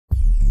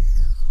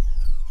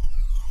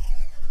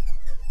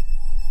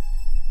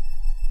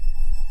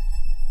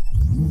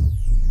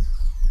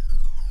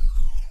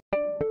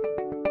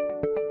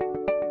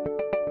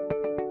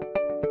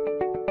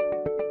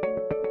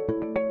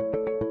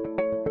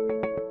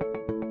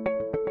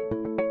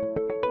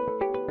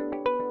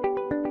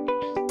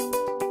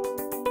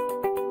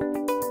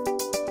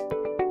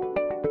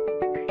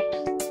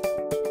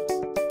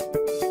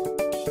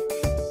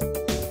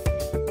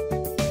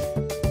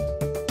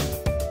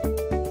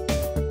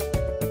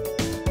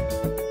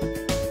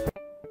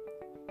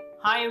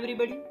Hi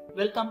everybody,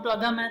 welcome to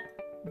AGAA-MATH.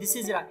 This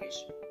is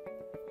Rakesh.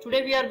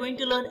 Today we are going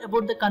to learn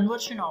about the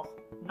conversion of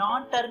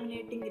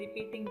non-terminating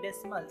repeating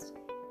decimals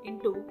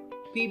into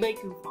P by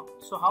Q form.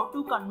 So how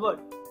to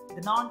convert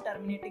the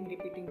non-terminating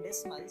repeating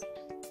decimals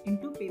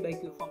into P by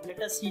Q form?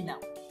 Let us see now.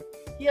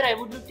 Here I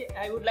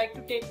would like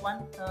to take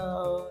one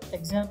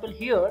example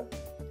here,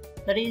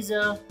 that is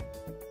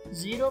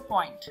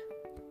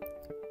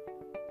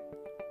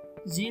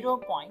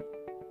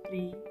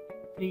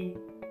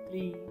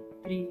 0.3333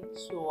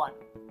 so on.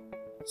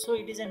 So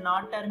it is a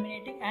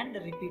non-terminating and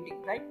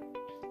repeating, right?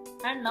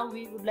 And now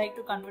we would like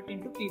to convert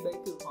into P by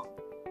Q form.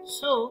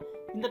 So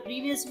in the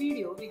previous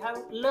video we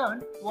have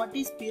learned what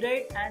is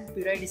period and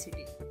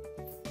periodicity.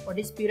 What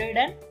is period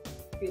and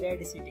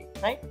periodicity,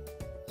 right?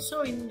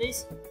 So in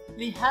this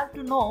we have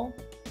to know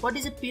what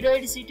is a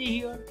periodicity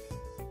here.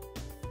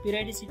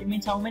 Periodicity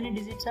means how many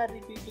digits are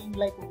repeating,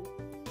 like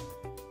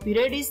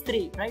period is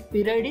 3, right?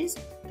 Period is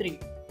 3.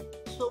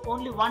 So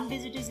only one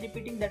digit is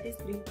repeating, that is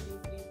 3.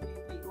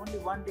 Only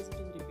one digit is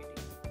repeating,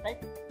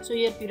 right? So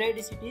here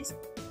periodicity is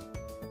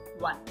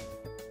 1,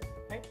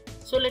 right?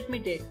 So let me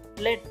take,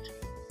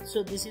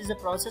 so this is the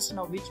process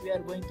now which we are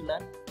going to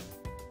learn.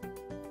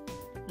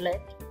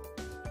 Let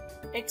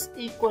x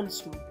equals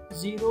to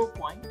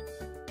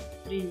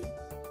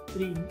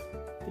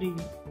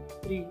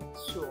 0.3333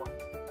 so on.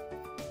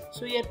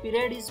 So here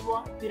period is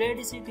what?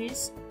 Periodicity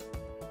is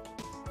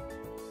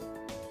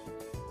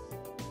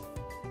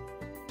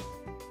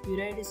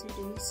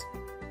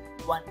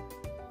 1.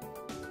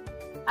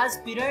 As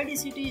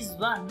periodicity is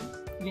 1,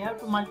 we have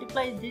to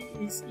multiply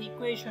this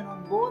equation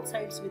on both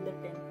sides with the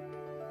 10.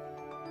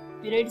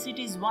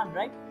 Periodicity is 1,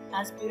 right?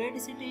 As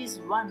periodicity is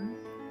 1,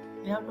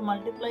 we have to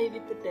multiply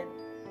with the 10.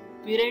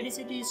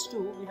 Periodicity is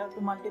 2, we have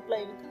to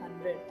multiply with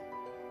 100.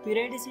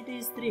 Periodicity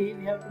is 3,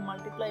 we have to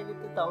multiply with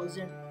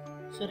 1000.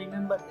 So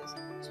remember this.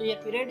 So here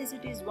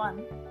periodicity is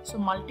 1, so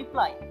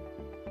multiply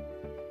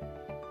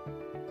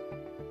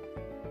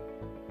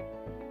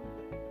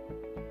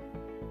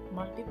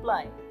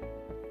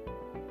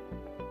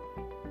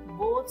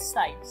both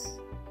sides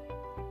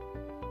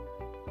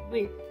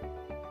with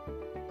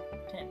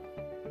 10.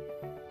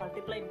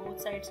 Multiply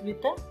both sides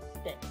with 10.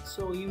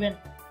 So even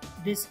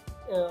this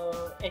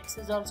x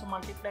is also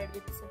multiplied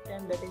with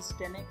 10, that is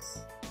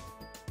 10x.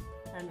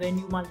 And when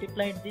you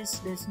multiply this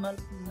decimal,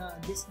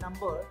 this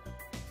number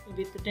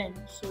with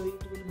 10, so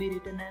it will be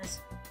written as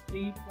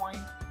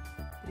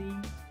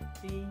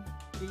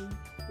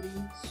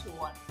 3.3333 so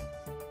on.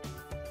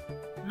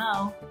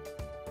 Now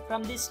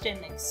from this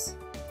 10x,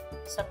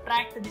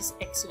 subtract this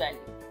x value,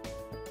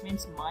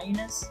 means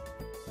minus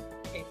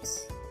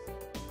x,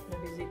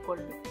 that is equal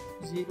to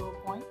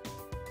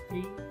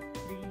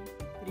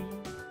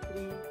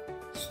 0.3333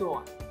 so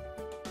on.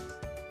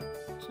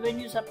 So when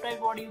you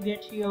subtract, what you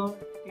get here,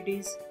 it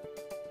is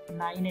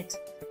 9x.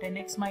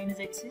 10x minus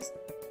x is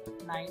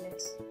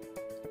 9x.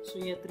 So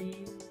here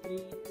 3,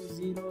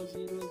 0, 0,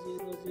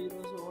 0,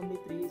 0, so only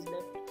 3 is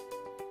left.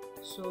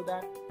 So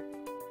that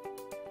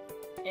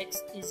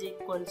x is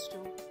equals to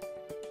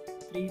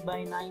 3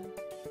 by 9,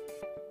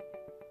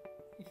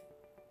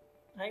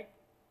 right?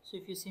 So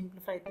if you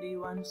simplify 3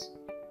 ones,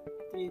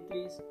 3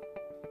 threes,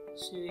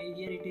 so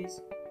here it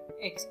is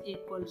x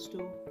equals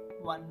to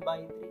 1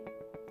 by 3.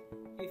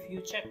 If you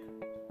check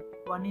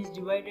 1 is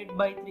divided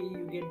by 3,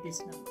 you get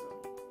this number.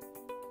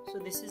 So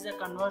this is a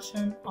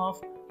conversion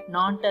of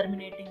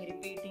non-terminating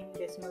repeating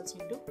decimals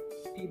into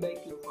P by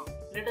Q form.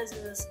 Let us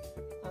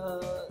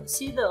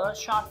see the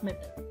short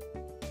method.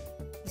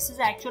 This is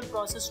the actual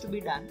process to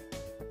be done.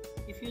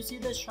 If you see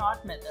the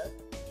short method,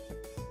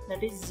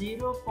 that is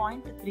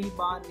 0.3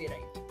 bar we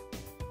write.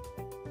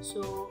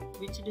 So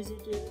which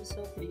digit is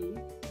 3?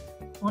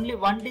 Only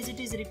one digit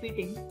is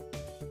repeating,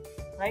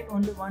 right?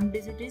 Only one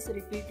digit is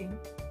repeating.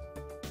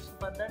 So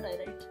for that I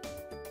write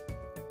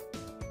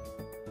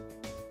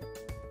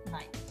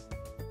 9.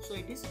 So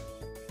it is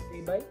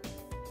 3 by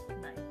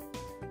 9.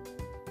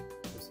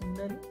 So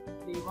similarly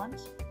 3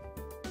 ones.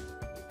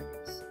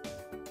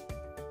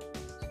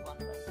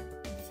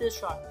 This is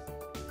short method.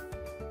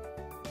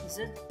 This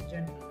is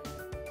general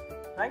method,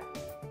 right?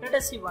 Let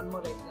us see one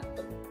more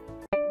example.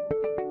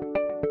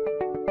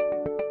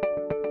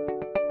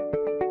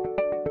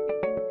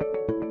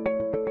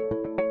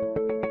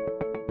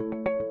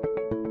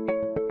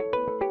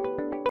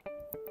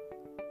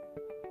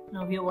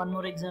 Now here one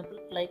more example,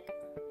 like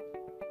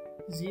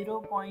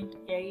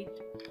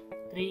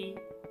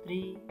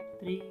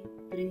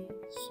 0.83333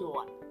 so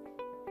on,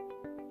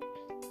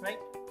 right?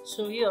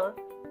 So here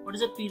what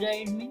is a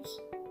period means?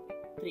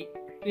 3.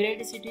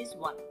 Periodicity is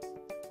 1,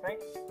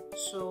 right?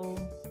 So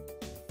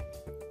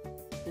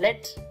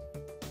let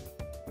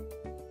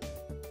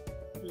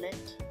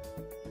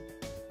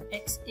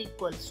x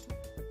equals to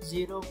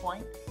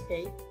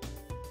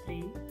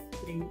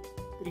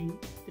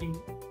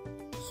 0.83333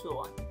 so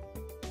on.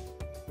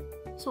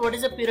 So what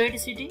is the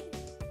periodicity?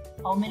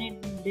 How many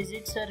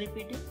digits are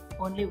repeating?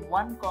 Only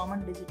one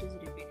common digit is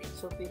repeating.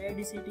 So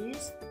periodicity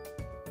is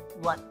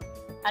 1.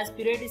 As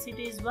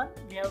periodicity is 1,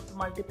 we have to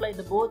multiply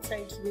the both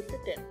sides with the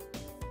 10.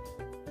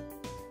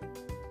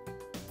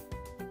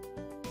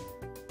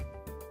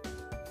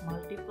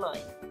 multiply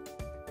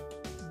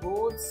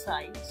both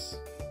sides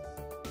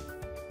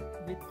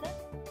with the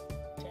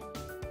 10.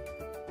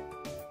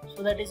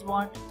 So that is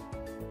what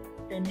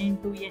 10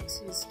 into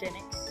x is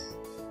 10x.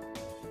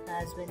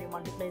 As when you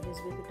multiply this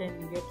with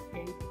 10, you get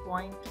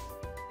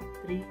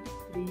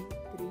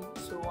 8.333,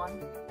 so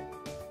on.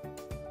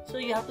 So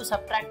you have to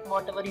subtract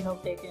whatever you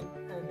have taken,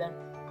 then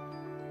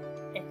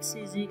x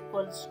is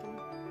equals to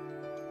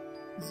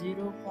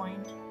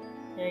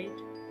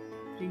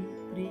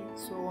 0.833,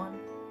 so on.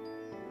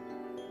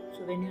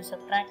 So when you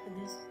subtract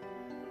this,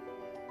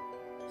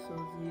 so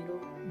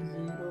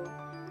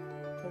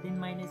 13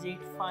 minus 8,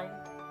 5,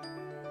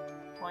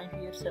 point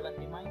here 7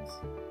 remains,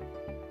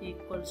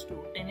 equals to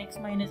 10x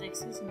minus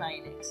x is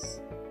 9x.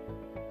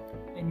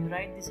 When you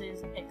write this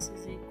as x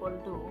is equal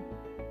to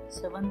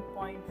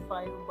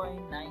 7.5 by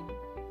 9,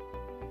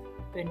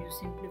 when you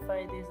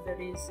simplify this, that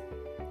is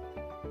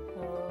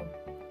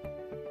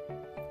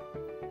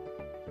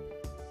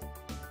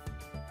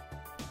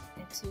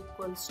x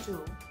equals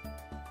to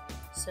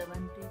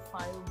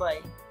 75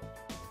 by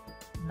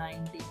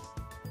 90.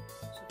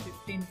 So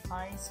 15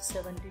 5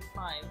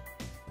 75,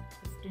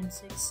 15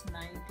 6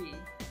 90.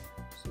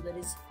 So that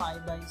is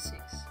 5 by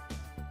 6.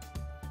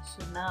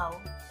 So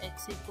now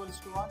x equals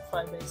to what?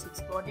 5 by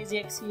 6. What is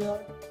x here?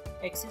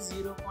 X is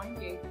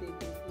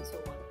 0.8333, so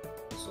on.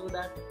 So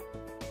that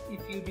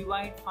if you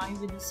divide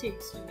 5 with the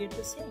 6, you get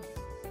the same.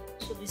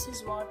 So this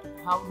is what,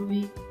 how do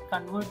we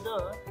convert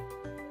the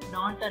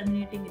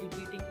non-terminating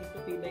repeating into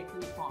p by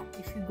q form.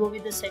 If you go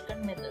with the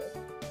second method,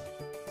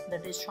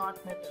 that is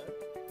short method,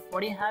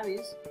 what you have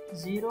is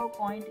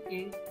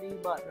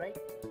 0.83 bar, right?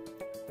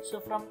 So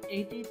from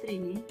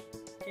 83,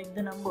 take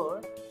the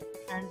number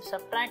and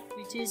subtract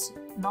which is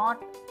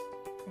not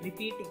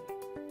repeating,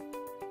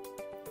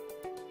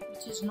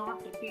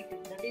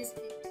 that is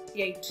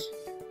 8.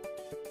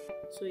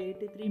 So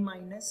 83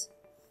 minus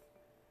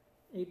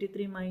 8.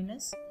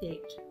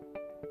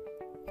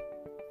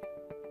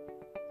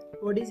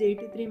 What is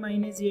 83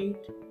 minus 8?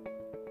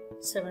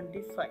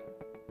 75.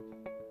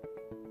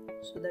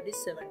 So that is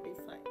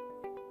 75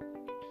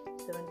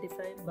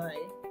 by,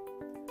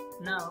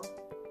 now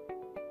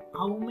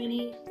how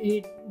many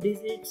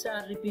digits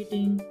are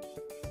repeating?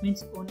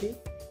 Means only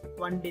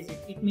one digit.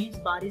 It means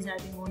bar is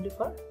having only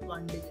for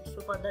one digit.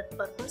 So for that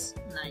purpose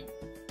 9.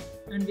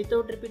 And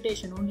without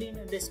repetition, only in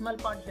a decimal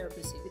part you have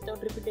to see.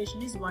 Without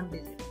repetition is one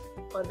digit.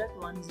 For that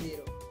 10.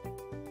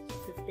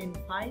 15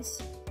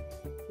 5s,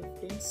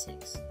 15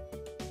 6.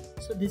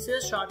 So this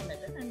is a short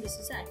method and this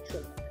is an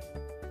actual method.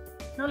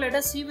 Now let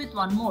us see with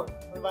one more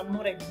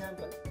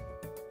example.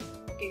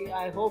 Okay,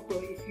 I hope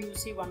if you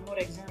see one more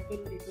example,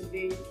 it will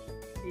be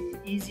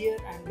easier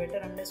and better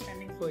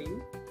understanding for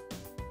you.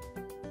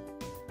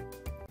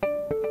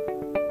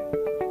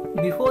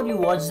 Before you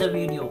watch the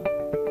video,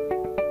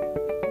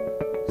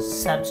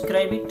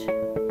 subscribe it,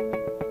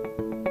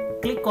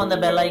 click on the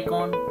bell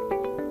icon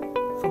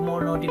for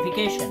more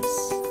notifications.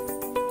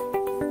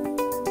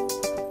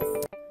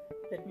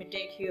 Let me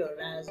take here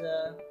as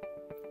a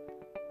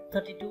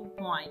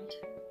 32.123.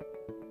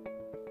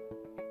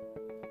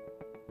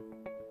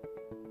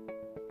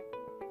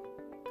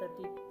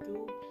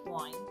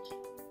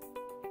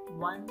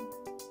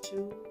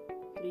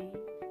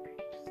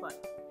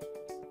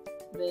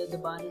 Where the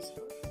bar is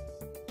for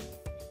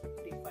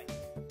 35.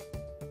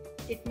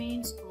 It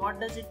means, what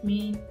does it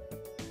mean?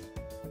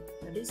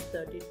 That is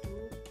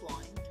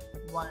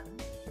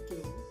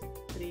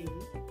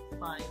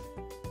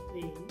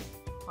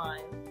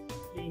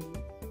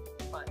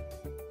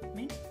 32.1235353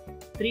 means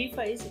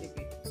 35 is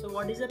repeated. So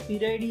what is the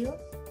period here?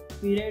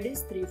 Period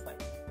is 35.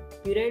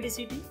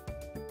 Periodicity,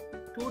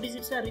 2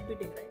 digits are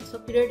repeating, right? So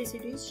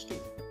periodicity is 2,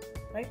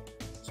 right?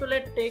 So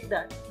let's take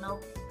that. Now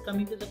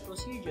coming to the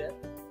procedure,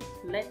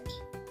 let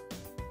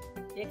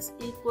x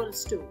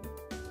equals to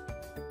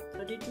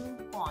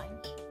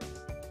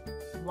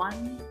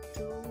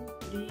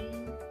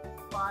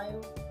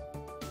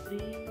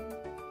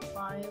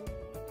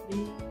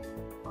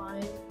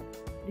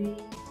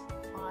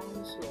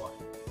so on.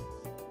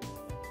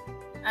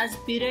 As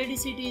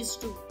periodicity is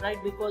 2, right?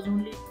 Because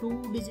only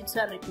 2 digits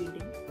are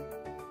repeating.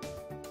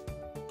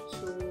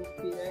 So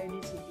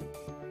periodicity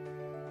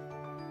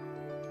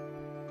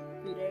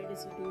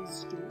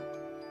is 2.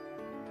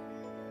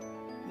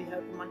 We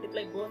have to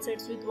multiply both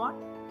sides with what?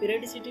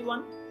 Periodicity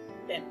 1,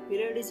 10.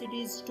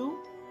 Periodicity is 2,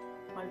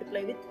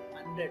 multiply with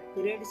 100.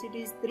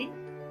 Periodicity is 3,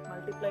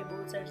 multiply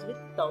both sides with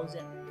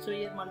 1000. So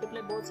here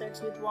multiply both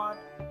sides with what?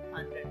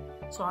 100.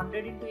 So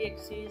 100 into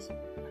x is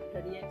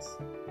 100x.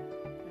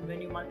 And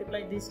when you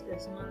multiply this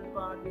decimal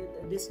part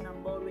with this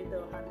number with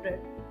 100,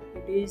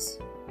 it is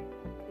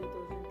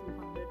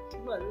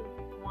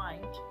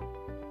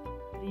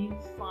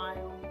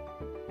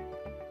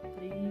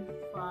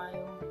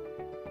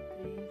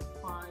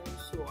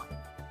 3212.35 so on.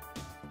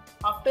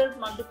 After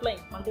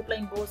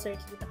multiplying both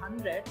sides with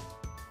 100,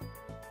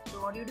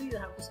 so what you do, you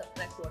have to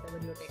subtract whatever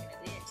you have taken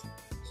as x.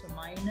 So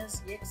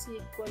minus x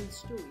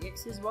equals to,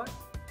 x is what?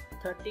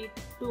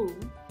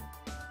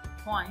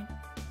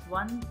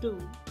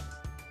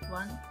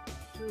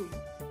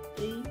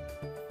 32.1212353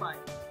 5,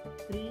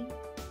 3,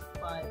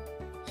 5,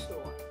 so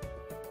on.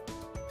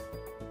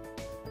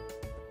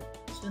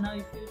 So now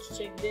if you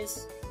check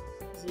this,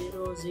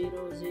 0,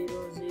 0,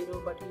 0,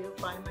 0, but here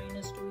 5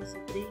 minus 2 is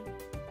 3,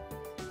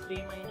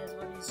 3 minus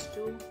 1 is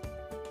 2,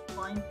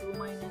 0.2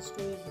 minus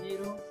 2 is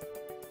 0,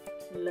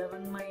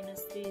 11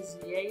 minus 3 is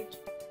 8,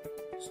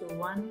 so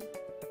 1,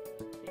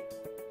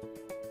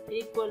 3,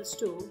 equals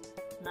to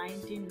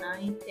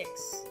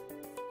 99x,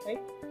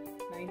 right?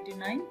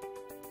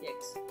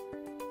 99x.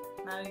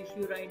 Now if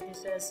you write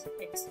this as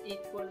x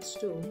equals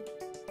to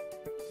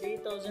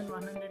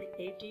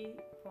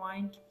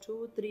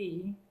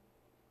 3180.23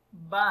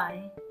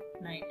 by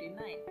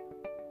 99.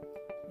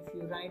 If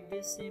you write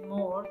this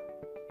more,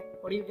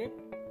 what do you get?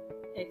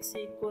 X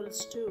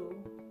equals to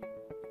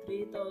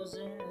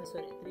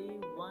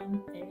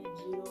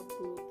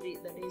 318,023,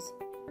 that is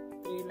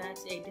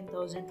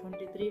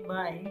 3,18,023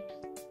 by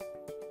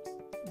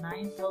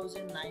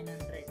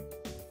 9,900.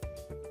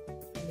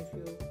 And if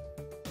you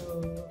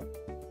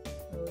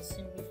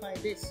simplify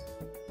this,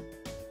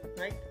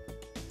 right?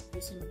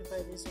 You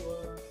simplify this,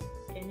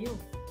 can you?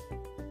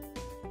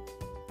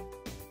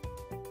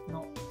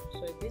 No.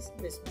 So it is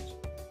this much.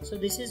 So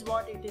this is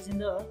what it is in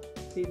the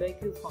P by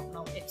Q form.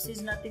 Now x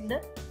is nothing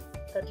but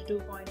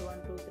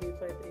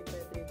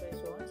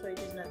 32.12353535 so on. So it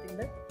is nothing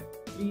but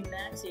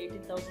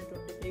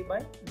 3,18,023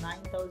 by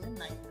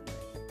 9,900.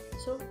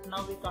 So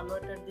now we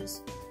converted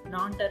this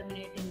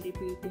non-terminating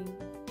repeating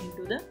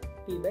into the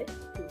P by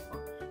Q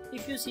form.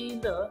 If you see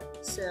in the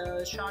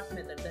short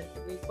method that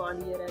we call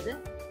here as a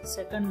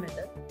second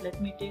method,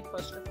 let me take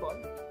first of all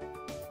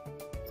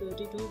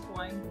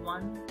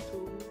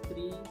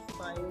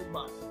 32.1235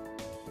 bar.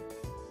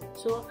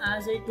 So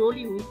as I told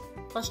you,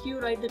 first you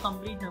write the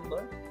complete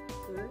number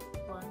 1,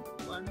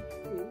 1, 2,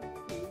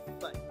 3,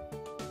 5.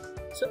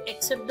 So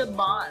except the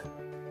bar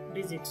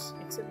digits,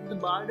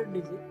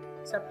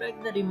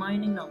 subtract the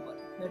remaining number,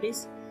 that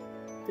is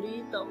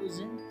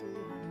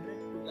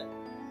 3,212.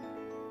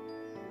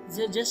 This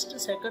is just a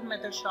second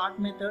method, short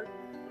method,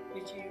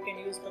 which you can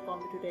use for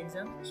competitive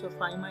exam. So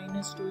 5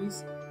 minus 2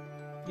 is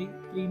 3,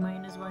 3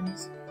 minus 1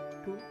 is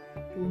 2,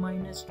 2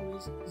 minus 2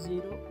 is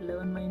 0,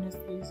 11 minus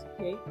 3 is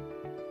 8,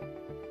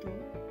 2,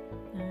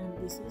 and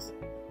this is,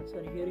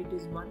 sorry, here it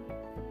is 1,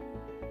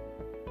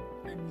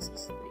 and this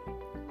is 3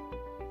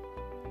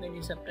 when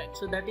you subtract.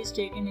 So that is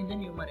taken in the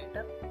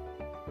numerator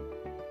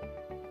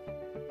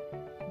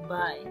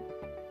by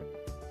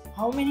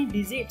how many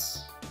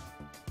digits?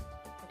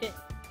 Okay,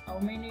 how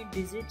many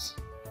digits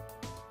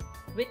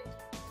with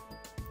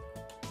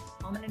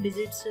how many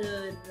digits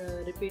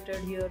repeated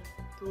here?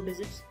 2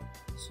 digits.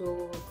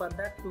 So for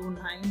that 2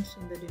 9s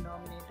in the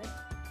denominator,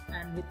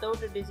 and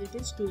without a digit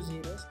is 2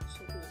 zeros.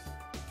 So 2.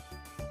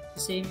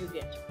 Same you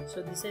get.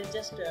 So this is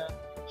just a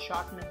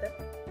short method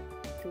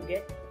to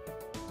get,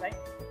 right?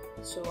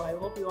 So I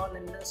hope you all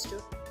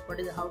understood what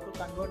is how to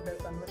convert the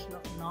conversion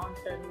of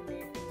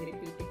non-terminating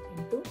repeating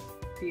into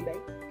P by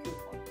Q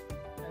form.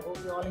 I hope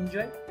you all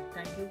enjoyed.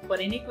 Thank you. For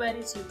any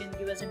queries, you can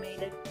give us a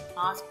mail at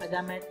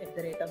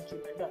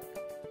askagaamath@gmail.com.